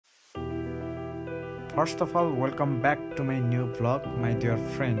First of all, welcome back to my new vlog, my dear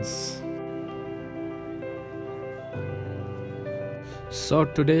friends. So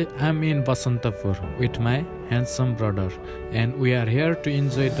today I'm in Basantapur with my handsome brother, and we are here to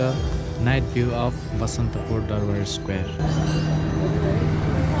enjoy the night view of Basantapur Darbar Square.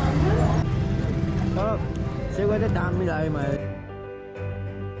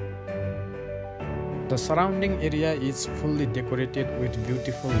 The surrounding area is fully decorated with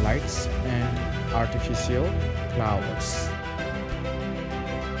beautiful lights and artificial flowers.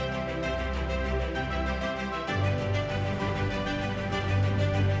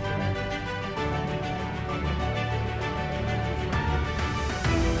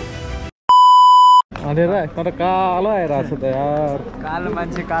 अँधेरा तर कालो आइरहेको छ त यार कालो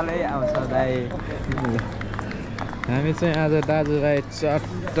मान्छे कालै आउँछ दाइ हामी चाहिँ आज दाजुभाइ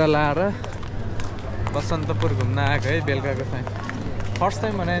चट्ट लाएर बसन्तपुर घुम्न आएको है बेलुकाको टाइम फर्स्ट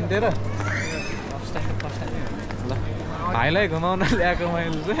टाइम बनायो नि तेरो ल भाइलाई घुमाउन ल्याएको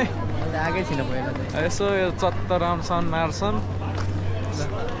मैले चाहिँ आएकै छैन पहिला चाहिँ यसो यो चट्ट राउन्डसन मार्छन्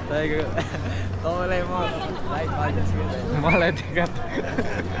तपाईँलाई मलाई देखा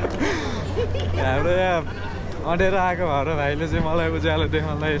हाम्रो यहाँ अँडेर आएको भएर भाइले चाहिँ मलाई उज्यालो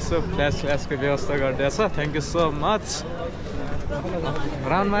देखाउनलाई यसो फ्ल्यासको व्यवस्था गरिदिएछ thank you so much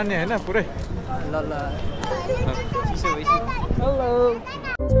round मार्ने होइन पुरै हेलो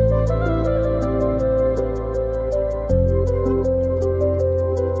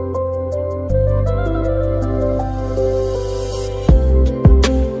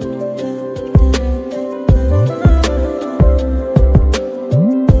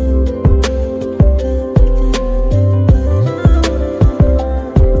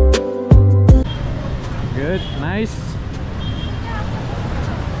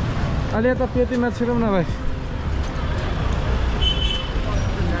अलि यता पेटीमा छिरौँ न भाइ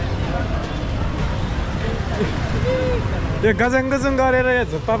यो गजङ गजङ गरेर यो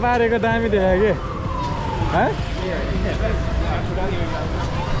झुप्पा पारेको दामी देखायो कि है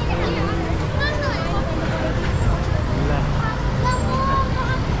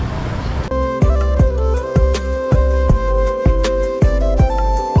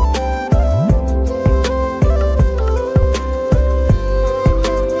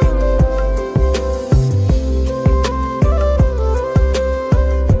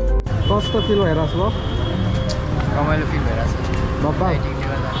कस्तो फिल भइरहेको छ ल रमाइलो फिल भइरहेको छ बाबा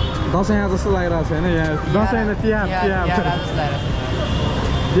दसैँ यहाँ जस्तो लागिरहेको छ होइन यहाँ दसैँ होइन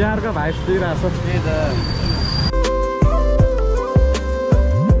तिहारको भाइस दिइरहेको छ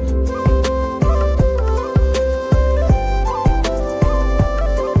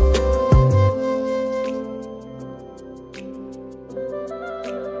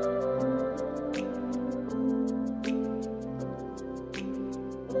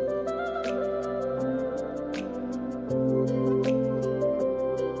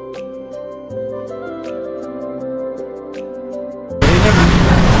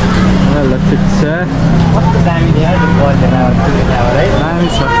कस्तो दामी थियो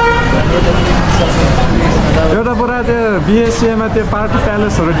एउटा पुरा त्यो बिएससीमा त्यो पार्टी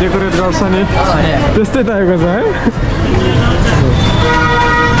प्यालेसहरू डेकोरेट गर्छ नि त्यस्तै टाइपको छ है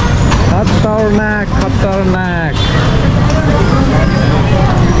खतरनाक खतरनाक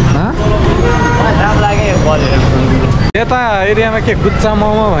यता एरियामा के गुच्चा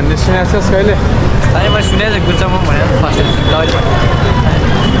मोमो भन्ने सुनेको छस् कहिले मैले सुनेको छु गुच्चा मोमो भनेर फर्स्ट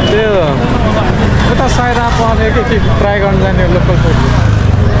त्यो उता साइरा पर्ने के ट्राई गर्न जाने लोकल फुड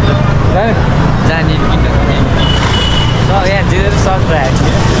जाने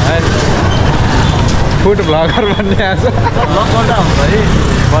फुड भ्लगर भन्ने आएको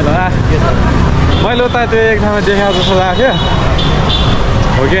मैले उता त्यो एक ठाउँमा देखाएको जस्तो लाग्यो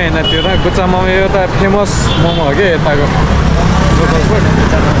हो कि होइन त्यो त गुच्चा मोमो एउटा फेमस मोमो हो कि यताको लोकल फुड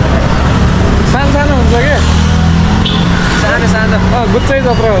सानो सानो हुन्छ कि सानो सानो गुच्चै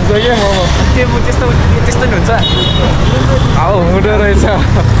जत्रो हुन्छ कि मोमो त्यो त्यस्तो त्यस्तो नि हुन्छ हौ हुँदो रहेछ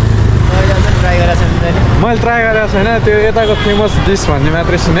मैले ट्राई गरेको छैन त्यो यताको फेमस डिस भन्ने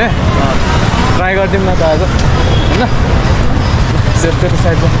मात्रै सुने ट्राई गरिदिउँ न त आज होइन त्यो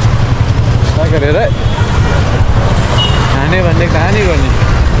साइडमा ट्राई गरेर खाने भन्ने खाने गर्ने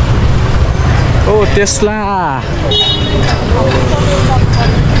ओ त्यसला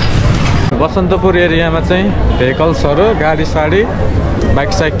बसन्तपुर एरियामा चाहिँ भेहिकल्सहरू गाडी साडी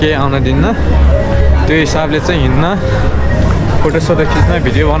बाइक साइक केही आउन दिन्न त्यो हिसाबले चाहिँ हिँड्न फोटोसोटो खिच्न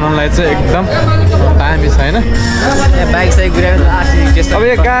भिडियो बनाउनलाई चाहिँ एकदम दामी छ होइन बाइक साइक अब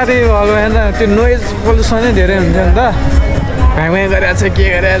यो गाडी भएको होइन त्यो नोइज पोल्युसनै धेरै हुन्थ्यो नि त घाइ गरेको छ के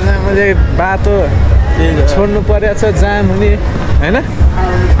गरेको छ मैले बाटो छोड्नु परेको छ जाम हुने होइन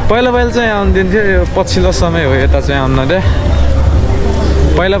पहिला चाहिँ आउनु दिन्थ्यो यो पछिल्लो समय हो यता चाहिँ आउन दे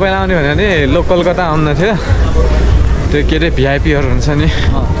पहिला आउने भने नि लोकल कता आउन थियो त्यो के अरे भिआइपीहरू हुन्छ नि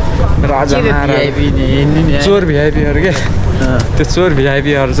राजा चोर भिआइपीहरू के त्यो चोर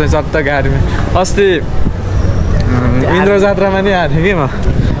भिआइपीहरू चाहिँ चट्ट गाडीमा अस्ति इन्द्र जात्रामा नि आएको थिएँ कि म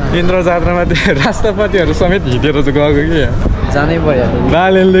इन्द्र जात्रामा त्यो राष्ट्रपतिहरू समेत हिँडेर चाहिँ गएको कि जानै पर्यो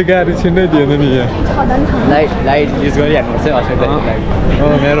बालेनले गाडी छिन्नै दिएन नि यहाँ लाइट युज गरिहाल्नुपर्छ हो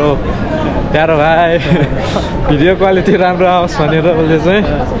मेरो प्यारो भाइ भिडियो क्वालिटी राम्रो आओस् भनेर उसले चाहिँ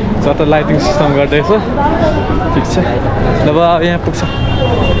चट्ट लाइटिङ सिस्टम गर्दैछ ठिक छ अब यहाँ पुग्छ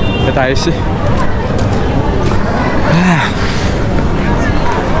यता आएपछि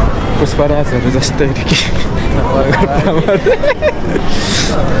पुष्पराजहरू जस्तै कि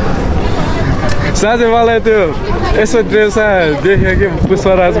साँच्चै मलाई त्यो यसो ड्रेस देख्यो कि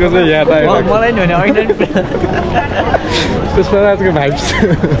पुष्पराजको चाहिँ याद आयो मलाई नि होइन पुष्पराजको भाइब्स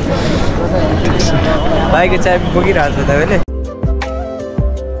भाइको चाबी बोकिरहेको छ तपाईँले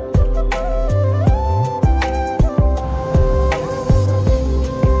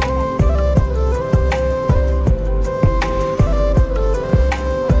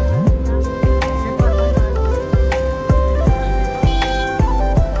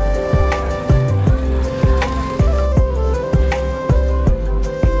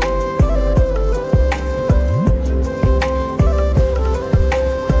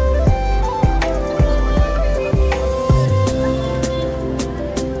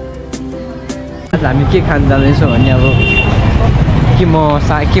हामी के खान जाँदैछौँ भने अब के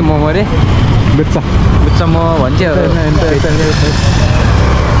मोमो अरे बुच्चा मोमो भन्छ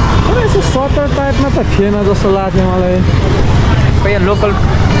यसो सटर टाइपमा त थिएन जस्तो लाग्थ्यो मलाई खोइ लोकल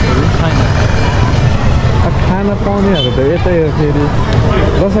खाना पाउनेहरू त यतै हो फेरि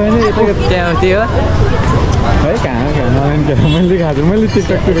जसो होइन यतैको त्यहाँ त्यही हो है कहाँ मैले खाएको मैले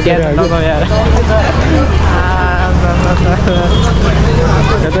टिकटकतिर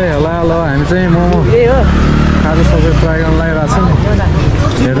यतै होला ल हामी चाहिँ मोमो खाजा सबै ट्राई गर्न लागिरहेको छ नि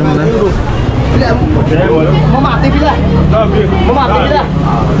हेरौँ न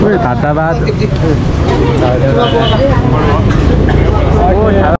धन्यवाद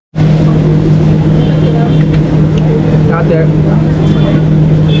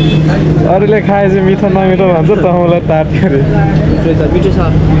अरूले खाए चाहिँ मिठो नमिठो भन्छ त मलाई तात्यो अरे मिठो छ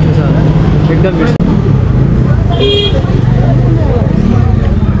एकदम मिठो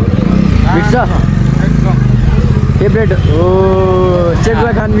मिठो फेभरेट हो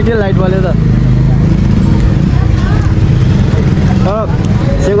चेकमा खान मिठो लाइट बल्यो त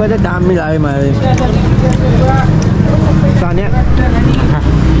चेकमा चाहिँ दामी लाग्यो मलाई सानिया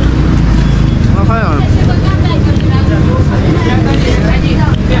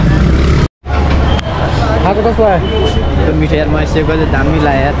खाएको कस्तो आयो त्यो मिठो यार मलाई सेकुवा चाहिँ दामी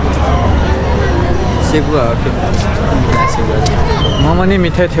लाग्यो यार सेकुवा हो मोमो नि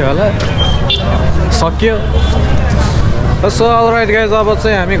मिठै थियो होला सक्यो सो अलराइट गाइज अब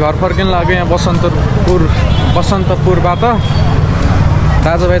चाहिँ हामी घर फर्किन लाग्यो यहाँ बसन्तपुरबाट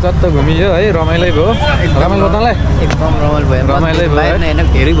दाजुभाइ चट्ट घुमियो है रमाइलो भयो रमाइलो तँलाई एकदम रमाइलो भयो होइन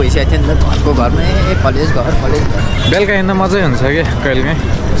धेरै भइसकेको थियो नि त घरको घरमै कलेज बेलुका हिँड्दा मजै हुन्छ कि कहिलेकाहीँ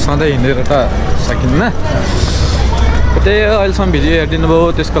सधैँ हिँडेर त सकिन्न त्यही हो अहिलेसम्म भिडियो हेरिदिनु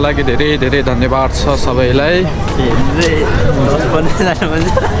भयो त्यसको लागि धेरै धेरै धन्यवाद छ सबैलाई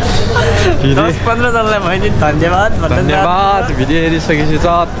 10-15जनालाई भयो नि धन्यवाद भिडियो हेरिसकेपछि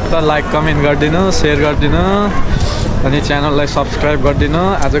चट्ट लाइक कमेन्ट गरिदिनु सेयर गरिदिनु अनि च्यानललाई सब्सक्राइब गरिदिनु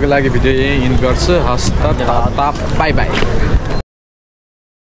आजको लागि भिडियो यहीँ इन्ड गर्छु हस् त बाई बाई